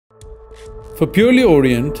For Purely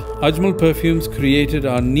Orient, Ajmal Perfumes created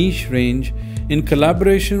our niche range in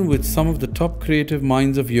collaboration with some of the top creative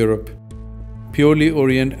minds of Europe. Purely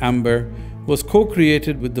Orient عنبر was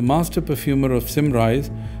co-created with the master perfumer of Symrise,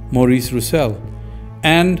 Maurice Roussel,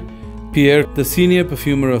 and Pierre, the senior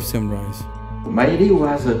perfumer of Symrise. My idea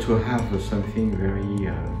was to have something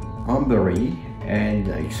very ambery and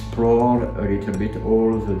explore a little bit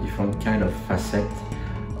all the different kind of facets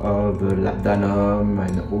of the labdanum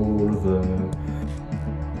and all the...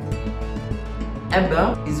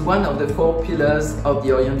 Amber is one of the 4 pillars of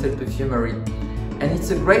the Oriental perfumery, and it's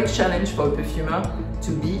a great challenge for a perfumer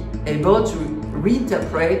to be able to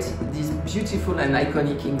reinterpret these beautiful and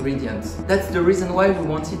iconic ingredients. That's the reason why we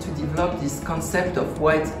wanted to develop this concept of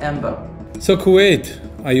white amber. So Kuwait,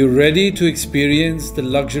 are you ready to experience the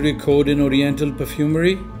luxury code in Oriental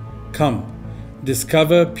perfumery? Come,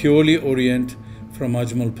 discover Purely Orient from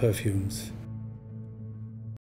Ajmal Perfumes.